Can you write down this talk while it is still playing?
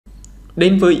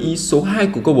Đến với ý số 2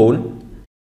 của câu 4.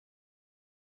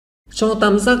 Cho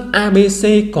tam giác ABC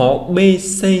có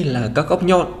BC là các góc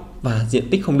nhọn và diện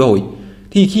tích không đổi,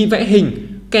 thì khi vẽ hình,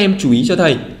 các em chú ý cho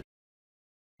thầy.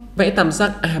 Vẽ tam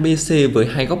giác ABC với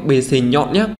hai góc BC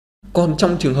nhọn nhé. Còn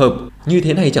trong trường hợp như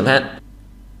thế này chẳng hạn,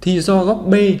 thì do góc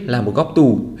B là một góc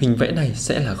tù, hình vẽ này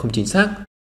sẽ là không chính xác.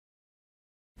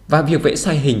 Và việc vẽ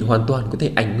sai hình hoàn toàn có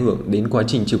thể ảnh hưởng đến quá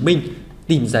trình chứng minh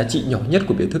tìm giá trị nhỏ nhất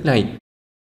của biểu thức này.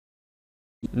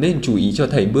 Nên chú ý cho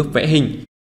thầy bước vẽ hình.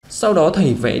 Sau đó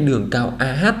thầy vẽ đường cao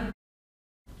AH.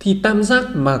 Thì tam giác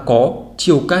mà có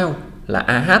chiều cao là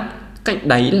AH, cạnh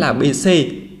đáy là BC,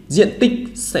 diện tích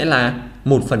sẽ là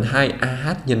 1/2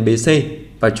 AH nhân BC.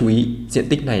 Và chú ý, diện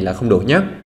tích này là không đổi nhé.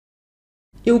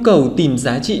 Yêu cầu tìm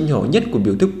giá trị nhỏ nhất của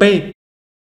biểu thức P.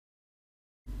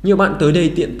 Nhiều bạn tới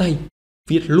đây tiện tay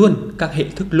viết luôn các hệ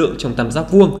thức lượng trong tam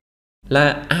giác vuông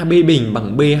là AB bình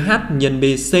bằng BH nhân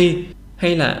BC,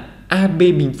 hay là AB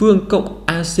bình phương cộng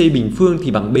AC bình phương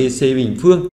thì bằng BC bình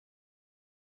phương.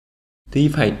 Thì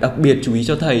phải đặc biệt chú ý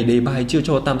cho thầy, đề bài chưa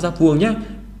cho tam giác vuông nhé.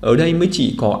 Ở đây mới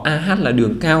chỉ có AH là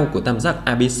đường cao của tam giác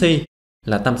ABC,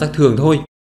 là tam giác thường thôi.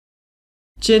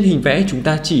 Trên hình vẽ chúng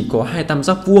ta chỉ có hai tam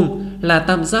giác vuông là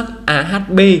tam giác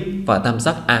AHB và tam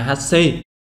giác AHC.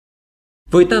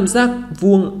 Với tam giác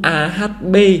vuông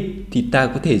AHB thì ta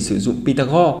có thể sử dụng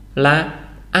Pythagore là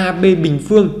AB bình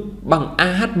phương bằng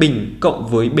AH bình cộng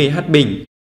với BH bình.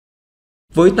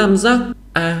 Với tam giác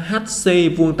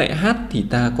AHC vuông tại H thì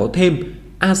ta có thêm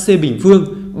AC bình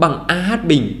phương bằng AH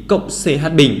bình cộng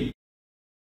CH bình.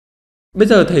 Bây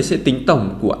giờ thầy sẽ tính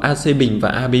tổng của AC bình và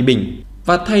AB bình.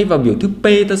 Và thay vào biểu thức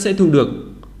P ta sẽ thu được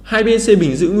 2BC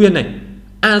bình giữ nguyên này.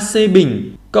 AC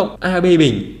bình cộng AB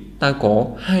bình ta có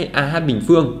 2AH bình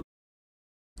phương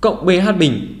cộng BH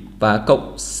bình và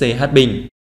cộng CH bình.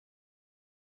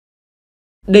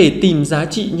 Để tìm giá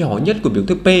trị nhỏ nhất của biểu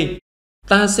thức P,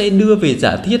 ta sẽ đưa về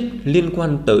giả thiết liên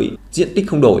quan tới diện tích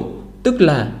không đổi, tức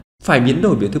là phải biến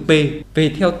đổi biểu thức P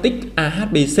về theo tích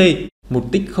AHBC, một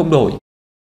tích không đổi.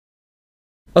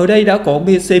 Ở đây đã có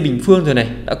BC bình phương rồi này,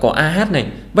 đã có AH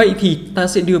này. Vậy thì ta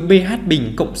sẽ đưa BH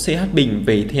bình cộng CH bình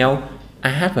về theo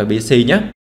AH và BC nhé.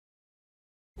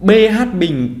 BH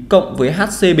bình cộng với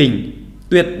HC bình,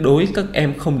 tuyệt đối các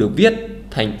em không được viết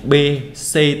thành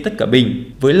BC tất cả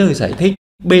bình với lời giải thích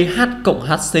BH cộng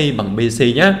HC bằng BC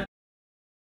nhé.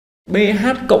 BH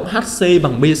cộng HC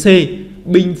bằng BC,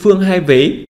 bình phương hai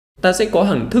vế, ta sẽ có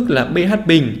hằng thức là BH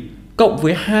bình cộng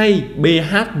với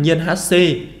 2BH nhân HC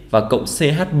và cộng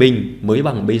CH bình mới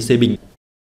bằng BC bình.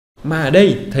 Mà ở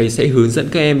đây thầy sẽ hướng dẫn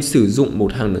các em sử dụng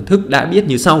một hằng đẳng thức đã biết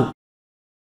như sau.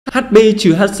 HB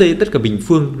trừ HC tất cả bình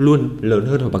phương luôn lớn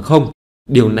hơn hoặc bằng 0.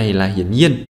 Điều này là hiển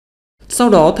nhiên. Sau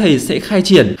đó thầy sẽ khai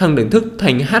triển hằng đẳng thức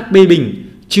thành HB bình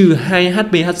trừ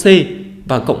 2HBHC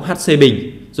và cộng HC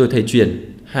bình. Rồi thầy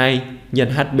chuyển 2 nhân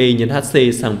HB nhân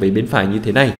HC sang về bên phải như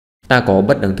thế này. Ta có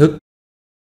bất đẳng thức.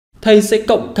 Thầy sẽ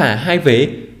cộng cả hai vế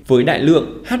với đại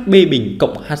lượng HB bình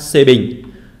cộng HC bình.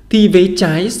 Thì vế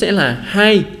trái sẽ là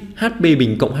 2 HB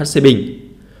bình cộng HC bình.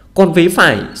 Còn vế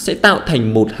phải sẽ tạo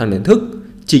thành một hằng đẳng thức,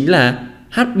 chính là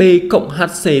HB cộng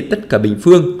HC tất cả bình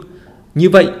phương. Như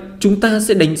vậy chúng ta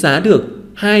sẽ đánh giá được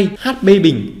 2 HB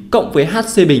bình cộng với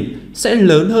HC bình sẽ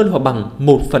lớn hơn hoặc bằng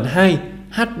 1/2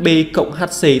 HB cộng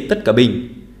HC tất cả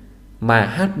bình. Mà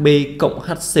HB cộng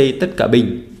HC tất cả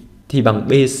bình thì bằng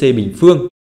BC bình phương.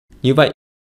 Như vậy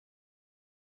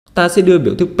ta sẽ đưa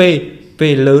biểu thức P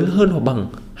về lớn hơn hoặc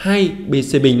bằng 2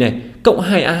 BC bình này cộng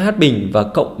 2 AH bình và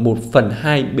cộng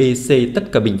 1/2 BC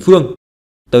tất cả bình phương.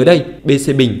 Tới đây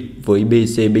BC bình với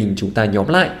BC bình chúng ta nhóm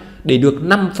lại để được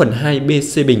 5/2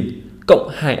 BC bình cộng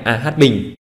 2 AH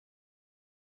bình.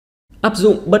 Áp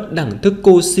dụng bất đẳng thức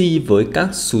Cauchy với các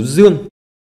số dương.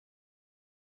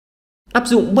 Áp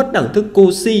dụng bất đẳng thức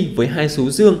Cauchy với hai số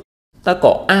dương, ta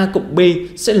có A cộng B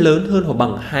sẽ lớn hơn hoặc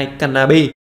bằng 2 căn AB,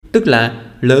 tức là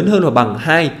lớn hơn hoặc bằng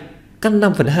 2 căn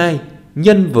 5/2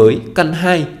 nhân với căn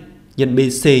 2 nhân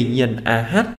BC nhân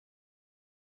AH.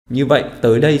 Như vậy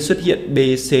tới đây xuất hiện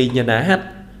BC nhân AH,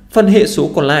 phần hệ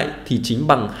số còn lại thì chính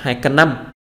bằng 2 căn 5.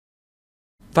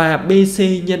 Và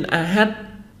BC nhân AH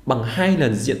bằng 2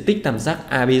 lần diện tích tam giác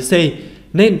ABC,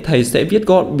 nên thầy sẽ viết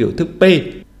gọn biểu thức P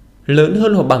lớn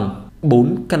hơn hoặc bằng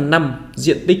 4 căn 5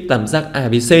 diện tích tam giác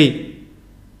ABC.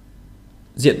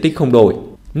 Diện tích không đổi,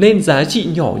 nên giá trị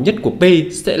nhỏ nhất của P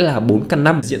sẽ là 4 căn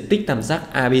 5 diện tích tam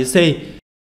giác ABC.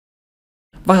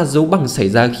 Và dấu bằng xảy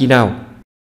ra khi nào?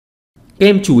 Các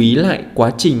em chú ý lại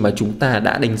quá trình mà chúng ta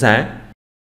đã đánh giá.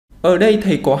 Ở đây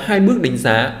thầy có hai bước đánh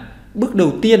giá. Bước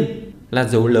đầu tiên là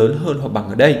dấu lớn hơn hoặc bằng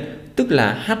ở đây, tức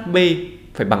là HB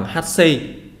phải bằng HC.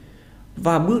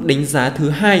 Và bước đánh giá thứ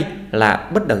hai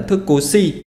là bất đẳng thức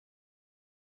Cauchy.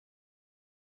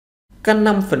 căn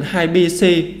 5 phần 2 BC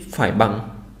phải bằng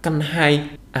căn 2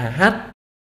 AH.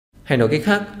 Hay nói cách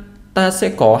khác, ta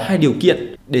sẽ có hai điều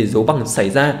kiện để dấu bằng xảy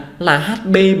ra là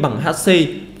HB bằng HC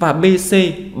và BC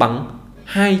bằng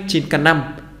 2 trên căn 5,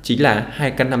 chính là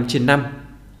 2 căn 5 trên 5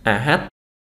 AH.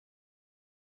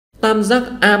 Tam giác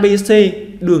ABC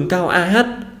đường cao AH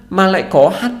mà lại có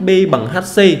HB bằng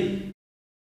HC.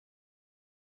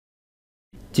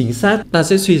 Chính xác, ta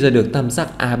sẽ suy ra được tam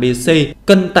giác ABC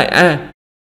cân tại A,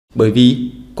 bởi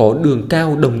vì có đường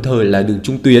cao đồng thời là đường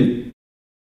trung tuyến.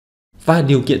 Và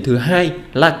điều kiện thứ hai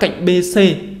là cạnh BC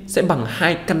sẽ bằng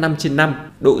 2 căn 5 trên 5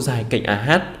 độ dài cạnh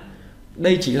AH.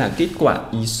 Đây chính là kết quả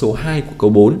ý số 2 của câu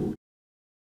 4.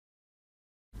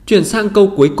 Chuyển sang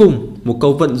câu cuối cùng, một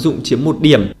câu vận dụng chiếm 1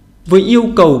 điểm. Với yêu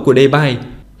cầu của đề bài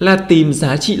là tìm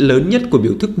giá trị lớn nhất của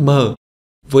biểu thức M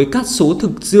với các số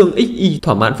thực dương x, y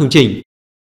thỏa mãn phương trình.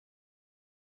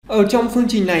 Ở trong phương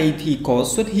trình này thì có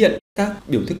xuất hiện các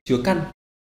biểu thức chứa căn.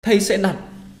 Thầy sẽ đặt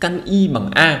căn y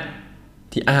bằng A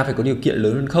thì A phải có điều kiện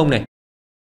lớn hơn 0 này.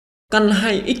 Căn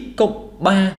 2x cộng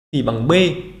 3 thì bằng B,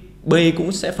 B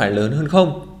cũng sẽ phải lớn hơn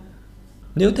 0.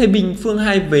 Nếu thầy bình phương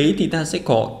hai vế thì ta sẽ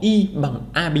có y bằng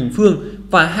A bình phương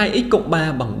và 2x cộng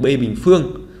 3 bằng B bình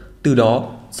phương. Từ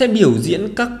đó sẽ biểu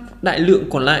diễn các đại lượng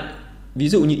còn lại, ví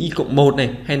dụ như y cộng 1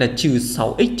 này hay là trừ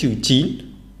 6x trừ 9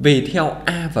 về theo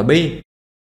A và B.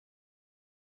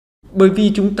 Bởi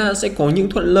vì chúng ta sẽ có những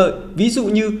thuận lợi, ví dụ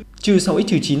như trừ 6x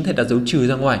trừ 9 thầy đặt dấu trừ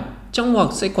ra ngoài, trong ngoặc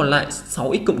sẽ còn lại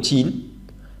 6x cộng 9.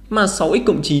 Mà 6x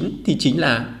cộng 9 thì chính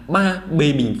là 3b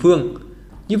bình phương.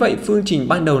 Như vậy phương trình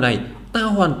ban đầu này ta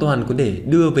hoàn toàn có thể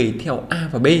đưa về theo A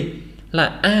và B là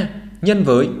A nhân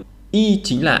với y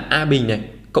chính là A bình này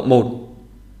cộng 1.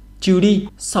 Trừ đi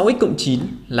 6x cộng 9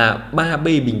 là 3b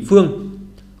bình phương.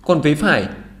 Còn vế phải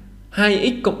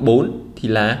 2x cộng 4 thì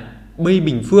là b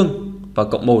bình phương và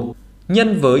cộng 1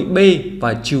 nhân với b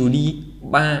và trừ đi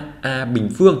 3a bình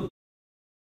phương.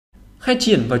 Khai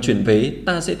triển và chuyển vế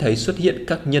ta sẽ thấy xuất hiện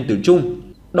các nhân tử chung.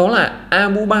 Đó là a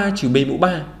mũ 3 trừ b mũ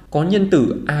 3 có nhân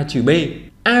tử a trừ b.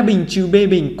 A bình trừ b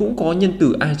bình cũng có nhân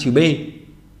tử a trừ b.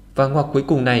 Và ngoặc cuối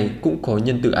cùng này cũng có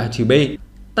nhân tử a trừ b.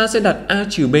 Ta sẽ đặt a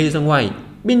trừ b ra ngoài.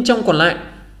 Bên trong còn lại,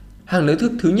 hàng đẳng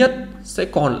thức thứ nhất sẽ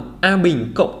còn a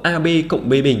bình cộng ab cộng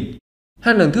b bình.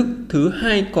 Hàng đẳng thức thứ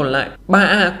hai còn lại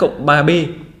 3a cộng 3b.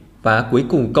 Và cuối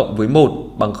cùng cộng với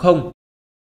 1 bằng 0.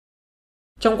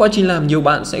 Trong quá trình làm nhiều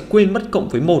bạn sẽ quên mất cộng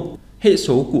với 1, hệ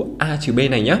số của a trừ b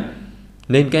này nhé.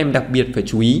 Nên các em đặc biệt phải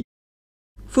chú ý.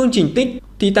 Phương trình tích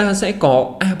thì ta sẽ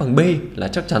có a bằng b là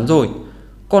chắc chắn rồi.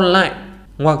 Còn lại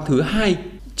ngoặc thứ hai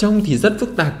trông thì rất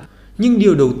phức tạp, nhưng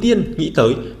điều đầu tiên nghĩ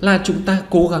tới là chúng ta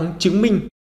cố gắng chứng minh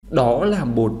đó là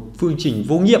một phương trình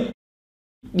vô nghiệm.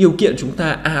 Điều kiện chúng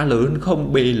ta a lớn hơn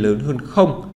 0, b lớn hơn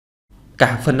 0.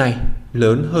 Cả phần này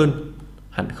lớn hơn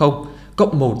hẳn 0,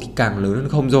 cộng 1 thì càng lớn hơn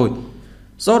 0 rồi.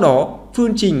 Do đó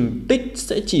phương trình tích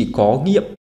sẽ chỉ có nghiệm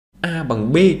a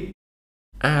bằng b.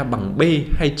 A bằng b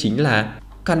hay chính là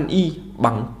căn y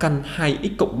bằng căn 2x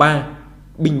cộng 3.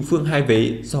 Bình phương hai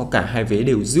vế, do cả hai vế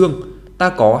đều dương, ta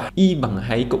có y bằng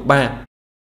 2x cộng 3.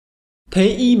 Thế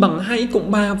y bằng 2x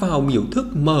cộng 3 vào biểu thức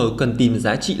M cần tìm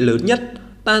giá trị lớn nhất,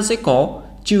 ta sẽ có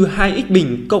trừ 2x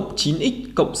bình cộng 9x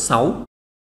cộng 6.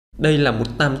 Đây là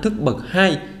một tam thức bậc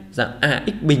 2 dạng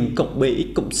ax bình cộng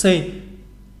bx cộng c.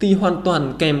 Thì hoàn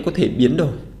toàn các em có thể biến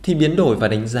đổi, thì biến đổi và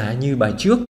đánh giá như bài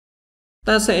trước.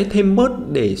 Ta sẽ thêm bớt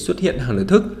để xuất hiện hàng đẳng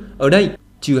thức. Ở đây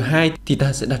trừ 2 thì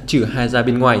ta sẽ đặt trừ 2 ra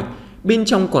bên ngoài. Bên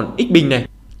trong còn x bình này,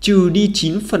 trừ đi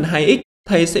 9 phần 2x,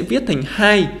 thầy sẽ viết thành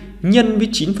 2 nhân với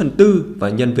 9 phần 4 và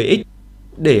nhân với x.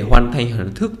 Để hoàn thành hàng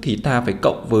đẳng thức thì ta phải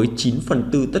cộng với 9 phần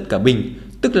 4 tất cả bình,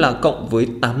 tức là cộng với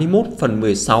 81 phần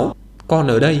 16. Còn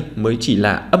ở đây mới chỉ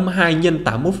là âm 2 nhân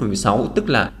 81 phần 16, tức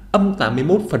là âm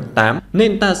 81 phần 8,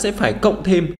 nên ta sẽ phải cộng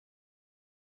thêm.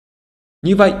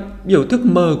 Như vậy, biểu thức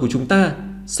M của chúng ta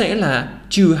sẽ là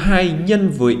trừ 2 nhân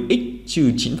với x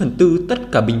trừ 9 phần 4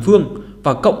 tất cả bình phương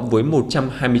và cộng với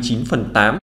 129 phần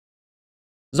 8.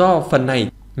 Do phần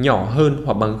này nhỏ hơn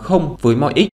hoặc bằng 0 với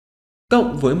mọi x,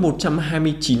 cộng với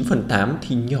 129 phần 8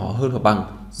 thì nhỏ hơn hoặc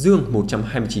bằng dương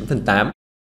 129 phần 8.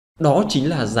 Đó chính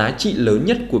là giá trị lớn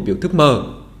nhất của biểu thức M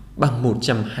bằng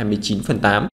 129 phần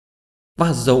 8.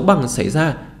 Và dấu bằng xảy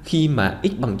ra khi mà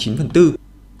x bằng 9 phần 4.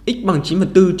 X bằng 9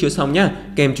 phần 4 chưa xong nhá.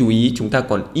 Các em chú ý chúng ta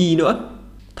còn y nữa.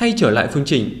 Thay trở lại phương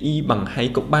trình y bằng 2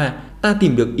 cộng 3, ta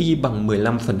tìm được y bằng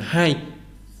 15 phần 2.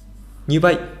 Như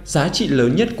vậy, giá trị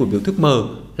lớn nhất của biểu thức M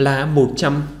là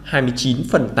 129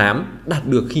 phần 8 đạt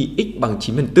được khi x bằng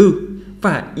 9 phần 4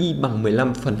 và y bằng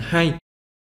 15 phần 2.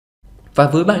 Và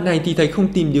với bài này thì thầy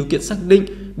không tìm điều kiện xác định,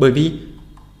 bởi vì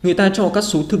Người ta cho các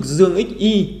số thực dương x,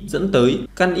 y dẫn tới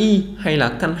căn y hay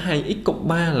là căn 2x cộng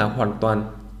 3 là hoàn toàn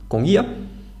có nghĩa.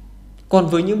 Còn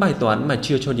với những bài toán mà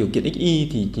chưa cho điều kiện x, y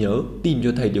thì nhớ tìm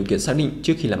cho thầy điều kiện xác định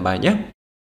trước khi làm bài nhé.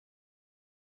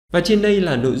 Và trên đây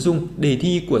là nội dung đề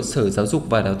thi của Sở Giáo dục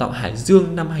và Đào tạo Hải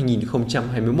Dương năm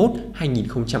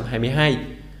 2021-2022.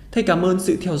 Thầy cảm ơn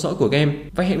sự theo dõi của các em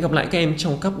và hẹn gặp lại các em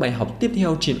trong các bài học tiếp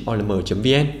theo trên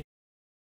OLM.VN.